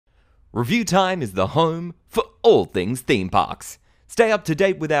ReviewTyme is the home for all things theme parks. Stay up to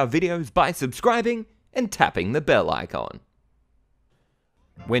date with our videos by subscribing and tapping the bell icon.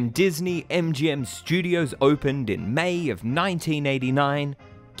 When Disney MGM Studios opened in May of 1989,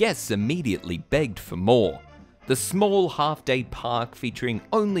 guests immediately begged for more. The small half-day park featuring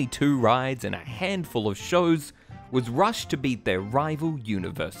only 2 rides and a handful of shows was rushed to beat their rival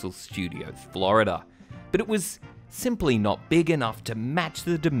Universal Studios Florida, but it was simply not big enough to match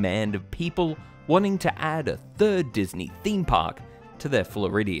the demand of people wanting to add a 3rd Disney theme park to their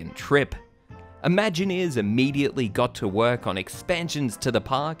Floridian trip. Imagineers immediately got to work on expansions to the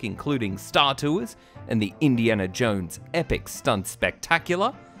park, including Star Tours and the Indiana Jones Epic Stunt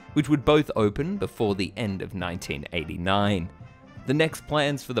Spectacular, which would both open before the end of 1989. The next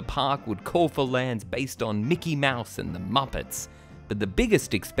plans for the park would call for lands based on Mickey Mouse and the Muppets, but the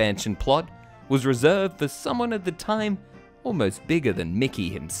biggest expansion plot was reserved for someone at the time almost bigger than Mickey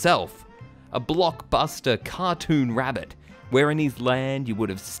himself, a blockbuster cartoon rabbit, where in his land you would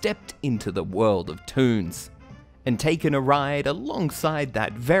have stepped into the world of toons and taken a ride alongside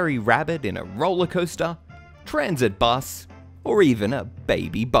that very rabbit in a roller coaster, transit bus, or even a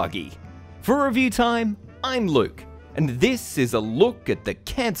baby buggy. For ReviewTyme, I'm Luke, and this is a look at the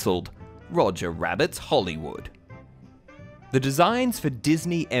cancelled Roger Rabbit's Hollywood. The designs for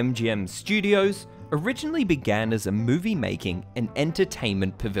Disney MGM Studios originally began as a movie-making and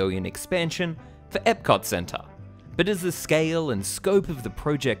entertainment pavilion expansion for Epcot Center, but as the scale and scope of the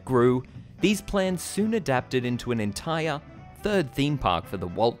project grew, these plans soon adapted into an entire 3rd theme park for the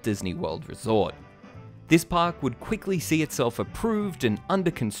Walt Disney World Resort. This park would quickly see itself approved and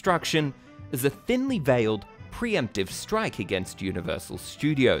under construction as a thinly veiled, preemptive strike against Universal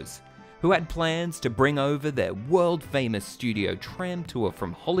Studios, who had plans to bring over their world-famous studio tram tour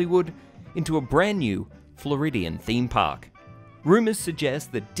from Hollywood into a brand new Floridian theme park. Rumors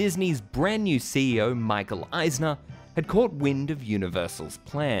suggest that Disney's brand new CEO Michael Eisner had caught wind of Universal's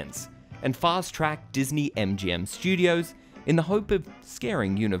plans and fast-tracked Disney MGM Studios in the hope of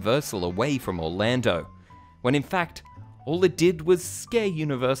scaring Universal away from Orlando, when in fact, all it did was scare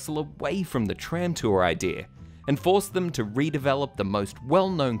Universal away from the tram tour idea and force them to redevelop the most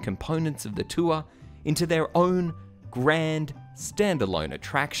well-known components of the tour into their own grand, standalone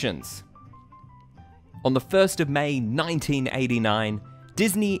attractions. On the 1st of May 1989,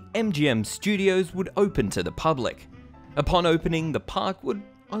 Disney MGM Studios would open to the public. Upon opening, the park would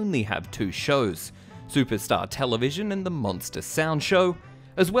only have 2 shows, Superstar Television and the Monster Sound Show,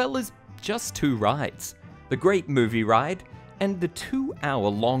 as well as just 2 rides, the Great Movie Ride and the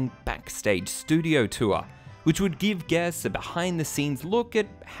 2-hour-long Backstage Studio Tour, which would give guests a behind-the-scenes look at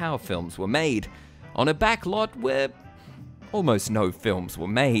how films were made, on a backlot where almost no films were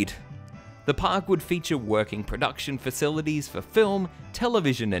made. The park would feature working production facilities for film,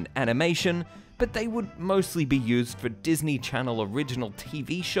 television, and animation, but they would mostly be used for Disney Channel original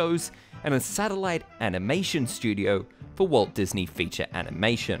TV shows and a satellite animation studio for Walt Disney Feature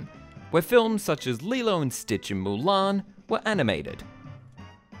Animation, where films such as Lilo and Stitch and Mulan were animated.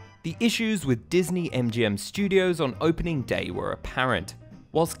 The issues with Disney MGM Studios on opening day were apparent.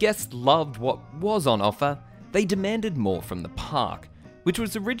 Whilst guests loved what was on offer, they demanded more from the park, which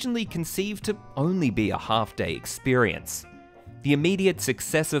was originally conceived to only be a half-day experience. The immediate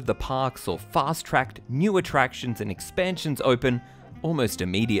success of the park saw fast-tracked new attractions and expansions open almost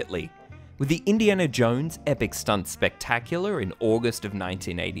immediately, with the Indiana Jones Epic Stunt Spectacular in August of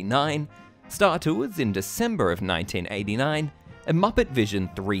 1989, Star Tours in December of 1989, and Muppet Vision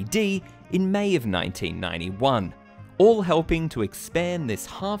 3D in May of 1991, all helping to expand this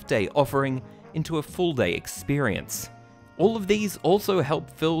half-day offering into a full-day experience. All of these also helped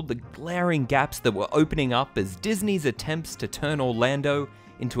fill the glaring gaps that were opening up as Disney's attempts to turn Orlando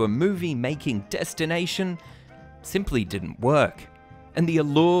into a movie-making destination simply didn't work, and the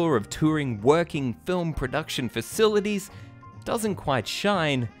allure of touring working film production facilities doesn't quite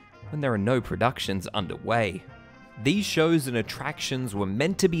shine when there are no productions underway. These shows and attractions were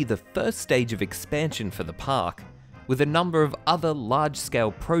meant to be the first stage of expansion for the park, with a number of other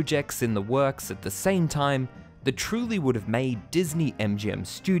large-scale projects in the works at the same time that truly would have made Disney MGM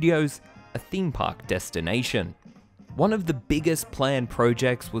Studios a theme park destination. One of the biggest planned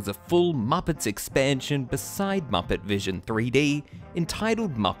projects was a full Muppets expansion beside Muppet Vision 3D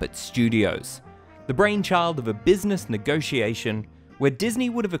entitled Muppet Studios, the brainchild of a business negotiation where Disney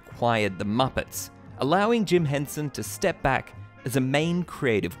would have acquired the Muppets, allowing Jim Henson to step back as a main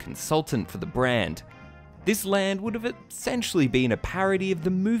creative consultant for the brand. This land would have essentially been a parody of the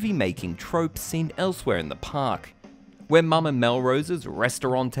movie-making tropes seen elsewhere in the park. Where Mama Melrose's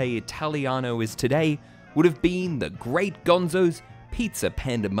Ristorante Italiano is today would have been the Great Gonzo's Pizza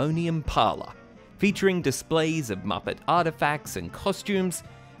Pandemonium Parlor, featuring displays of Muppet artifacts and costumes,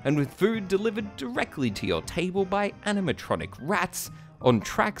 and with food delivered directly to your table by animatronic rats on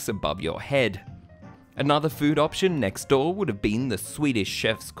tracks above your head. Another food option next door would have been the Swedish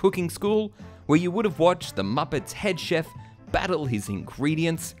Chef's Cooking School, where you would have watched the Muppets' head chef battle his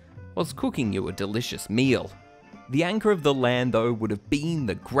ingredients whilst cooking you a delicious meal. The anchor of the land, though, would have been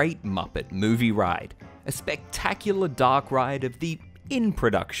the Great Muppet Movie Ride, a spectacular dark ride of the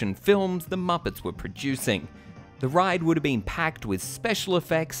in-production films the Muppets were producing. The ride would have been packed with special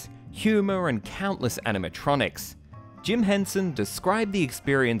effects, humor, and countless animatronics. Jim Henson described the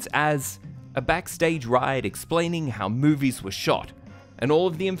experience as a backstage ride explaining how movies were shot, and all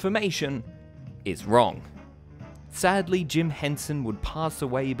of the information is wrong. Sadly, Jim Henson would pass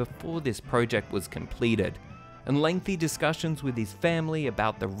away before this project was completed, and lengthy discussions with his family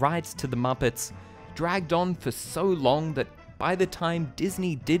about the rights to the Muppets dragged on for so long that by the time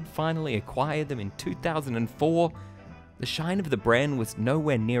Disney did finally acquire them in 2004, the shine of the brand was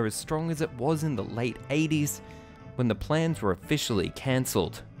nowhere near as strong as it was in the late 80s when the plans were officially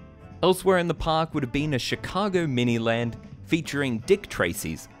cancelled. Elsewhere in the park would have been a Chicago mini-land featuring Dick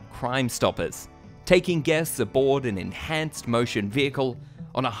Tracy's Crime Stoppers, taking guests aboard an enhanced motion vehicle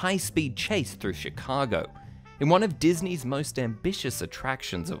on a high-speed chase through Chicago, in one of Disney's most ambitious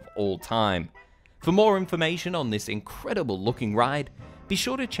attractions of all time. For more information on this incredible looking ride, be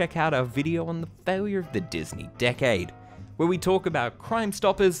sure to check out our video on the failure of the Disney decade, where we talk about Crime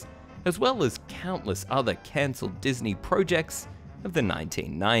Stoppers, as well as countless other cancelled Disney projects of the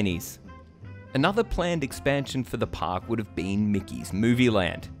 1990s. Another planned expansion for the park would have been Mickey's Movie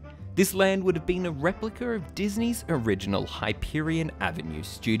Land. This land would have been a replica of Disney's original Hyperion Avenue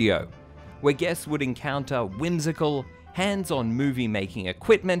studio, where guests would encounter whimsical, hands-on movie-making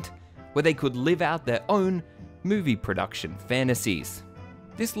equipment where they could live out their own movie production fantasies.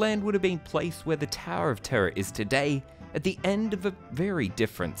 This land would have been placed where the Tower of Terror is today, at the end of a very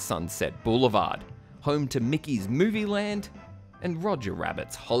different Sunset Boulevard, home to Mickey's Movie Land and Roger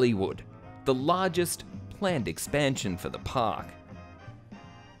Rabbit's Hollywood, the largest planned expansion for the park.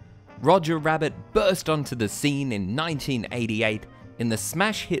 Roger Rabbit burst onto the scene in 1988 in the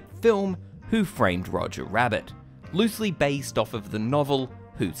smash hit film Who Framed Roger Rabbit, loosely based off of the novel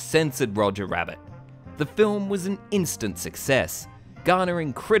Who Censored Roger Rabbit. The film was an instant success,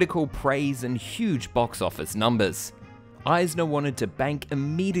 garnering critical praise and huge box office numbers. Eisner wanted to bank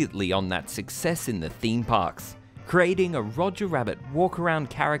immediately on that success in the theme parks, creating a Roger Rabbit walk-around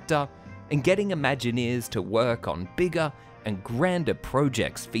character and getting Imagineers to work on bigger and grander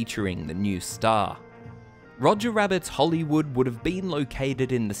projects featuring the new star. Roger Rabbit's Hollywood would have been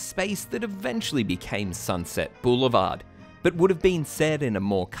located in the space that eventually became Sunset Boulevard, but would have been set in a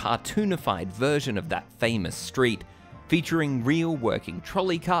more cartoonified version of that famous street, featuring real working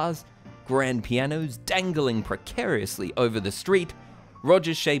trolley cars, grand pianos dangling precariously over the street,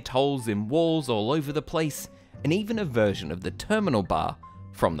 Roger-shaped holes in walls all over the place, and even a version of the terminal bar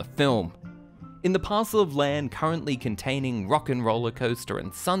from the film. In the parcel of land currently containing Rock and Roller Coaster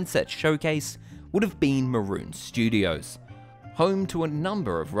and Sunset Showcase would have been Maroon Studios, home to a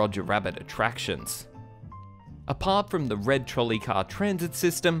number of Roger Rabbit attractions. Apart from the red trolley car transit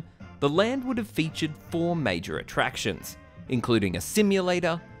system, the land would have featured 4 major attractions, including a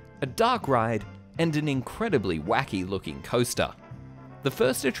simulator, a dark ride, and an incredibly wacky looking coaster. The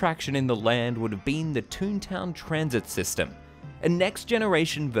first attraction in the land would have been the Toontown Transit System, a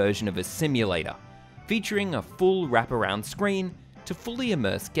next-generation version of a simulator, featuring a full wraparound screen to fully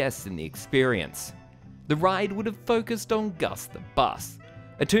immerse guests in the experience. The ride would have focused on Gus the Bus,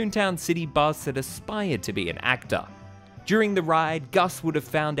 a Toontown City bus that aspired to be an actor. During the ride, Gus would have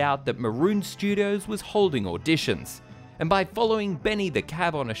found out that Maroon Studios was holding auditions, and by following Benny the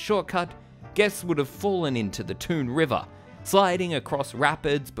Cab on a shortcut, guests would have fallen into the Toon River, sliding across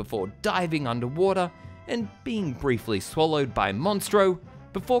rapids before diving underwater and being briefly swallowed by Monstro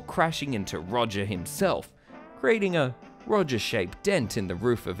before crashing into Roger himself, creating a Roger-shaped dent in the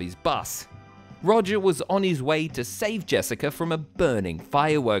roof of his bus. Roger was on his way to save Jessica from a burning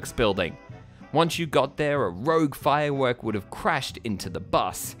fireworks building. Once you got there, a rogue firework would have crashed into the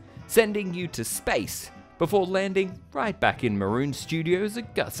bus, sending you to space before landing right back in Maroon Studios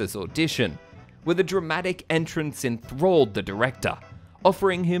at Gus's audition, where the dramatic entrance enthralled the director,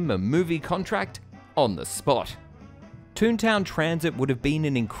 offering him a movie contract on the spot. Toontown Transit would have been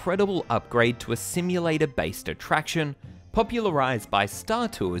an incredible upgrade to a simulator-based attraction popularized by Star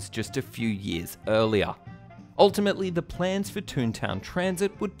Tours just a few years earlier. Ultimately, the plans for Toontown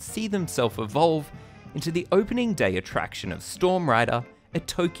Transit would see themselves evolve into the opening day attraction of Storm Rider at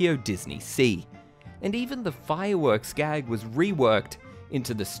Tokyo Disney Sea, and even the fireworks gag was reworked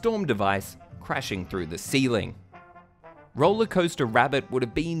into the storm device crashing through the ceiling. Roller Coaster Rabbit would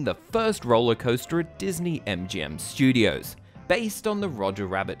have been the first roller coaster at Disney MGM Studios, based on the Roger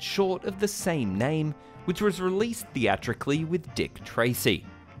Rabbit short of the same name, which was released theatrically with Dick Tracy.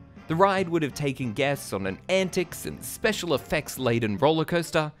 The ride would have taken guests on an antics and special effects laden roller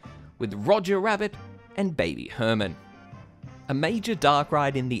coaster with Roger Rabbit and Baby Herman. A major dark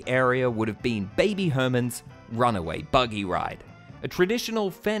ride in the area would have been Baby Herman's Runaway Buggy Ride, a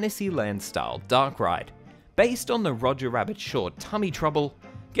traditional Fantasyland-style dark ride. Based on the Roger Rabbit short Tummy Trouble,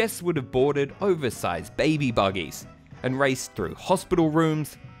 guests would have boarded oversized baby buggies and raced through hospital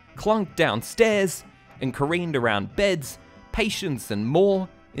rooms, clunked downstairs, and careened around beds, patients, and more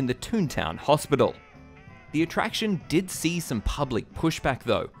in the Toontown Hospital. The attraction did see some public pushback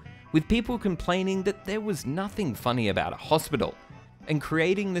though, with people complaining that there was nothing funny about a hospital, and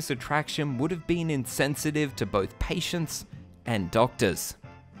creating this attraction would have been insensitive to both patients and doctors.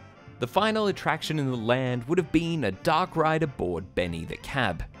 The final attraction in the land would have been a dark ride aboard Benny the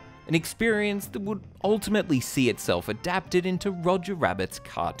Cab, an experience that would ultimately see itself adapted into Roger Rabbit's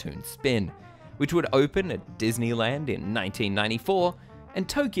cartoon spin, which would open at Disneyland in 1994 and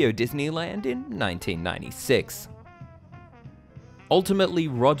Tokyo Disneyland in 1996. Ultimately,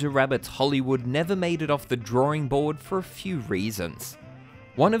 Roger Rabbit's Hollywood never made it off the drawing board for a few reasons.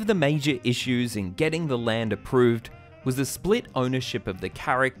 One of the major issues in getting the land approved was the split ownership of the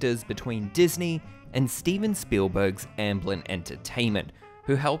characters between Disney and Steven Spielberg's Amblin Entertainment,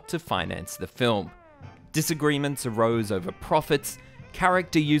 who helped to finance the film. Disagreements arose over profits,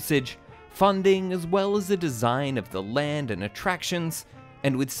 character usage, funding, as well as the design of the land and attractions,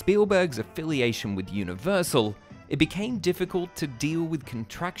 and with Spielberg's affiliation with Universal, it became difficult to deal with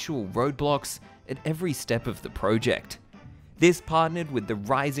contractual roadblocks at every step of the project. This, partnered with the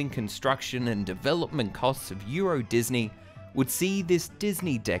rising construction and development costs of Euro Disney, would see this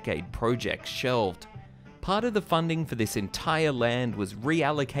Disney Decade project shelved. Part of the funding for this entire land was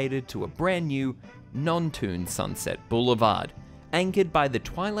reallocated to a brand new, non-Toon Sunset Boulevard, anchored by the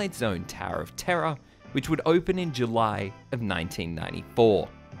Twilight Zone Tower of Terror, which would open in July of 1994.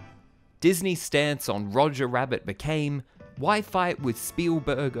 Disney's stance on Roger Rabbit became, why fight with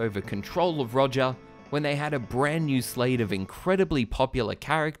Spielberg over control of Roger when they had a brand new slate of incredibly popular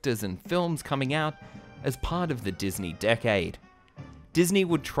characters and films coming out as part of the Disney Decade? Disney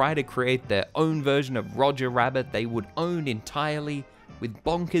would try to create their own version of Roger Rabbit they would own entirely with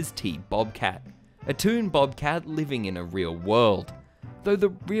Bonkers T. Bobcat, a toon bobcat living in a real world, though the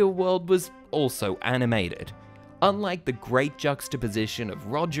real world was also animated, unlike the great juxtaposition of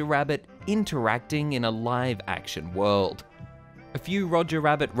Roger Rabbit interacting in a live-action world. A few Roger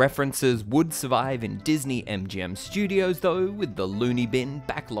Rabbit references would survive in Disney MGM Studios though, with the Looney Bin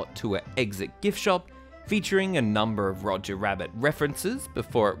Backlot Tour Exit gift shop featuring a number of Roger Rabbit references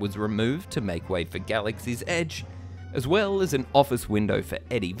before it was removed to make way for Galaxy's Edge, as well as an office window for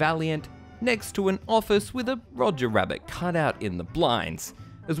Eddie Valiant next to an office with a Roger Rabbit cutout in the blinds,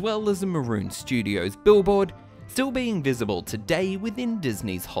 as well as a Maroon Studios billboard still being visible today within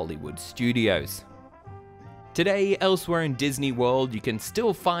Disney's Hollywood studios. Today, elsewhere in Disney World, you can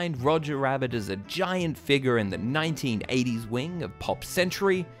still find Roger Rabbit as a giant figure in the 1980s wing of Pop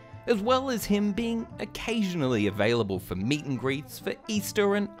Century, as well as him being occasionally available for meet and greets for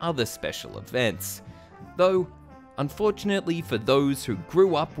Easter and other special events. Though, unfortunately for those who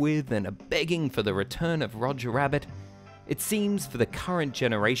grew up with and are begging for the return of Roger Rabbit, it seems for the current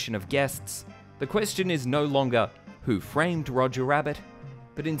generation of guests, the question is no longer who framed Roger Rabbit,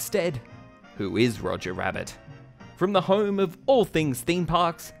 but instead, who is Roger Rabbit? From the home of all things theme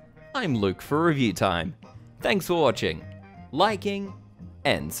parks, I'm Luke for ReviewTyme. Thanks for watching, liking,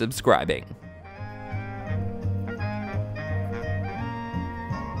 and subscribing.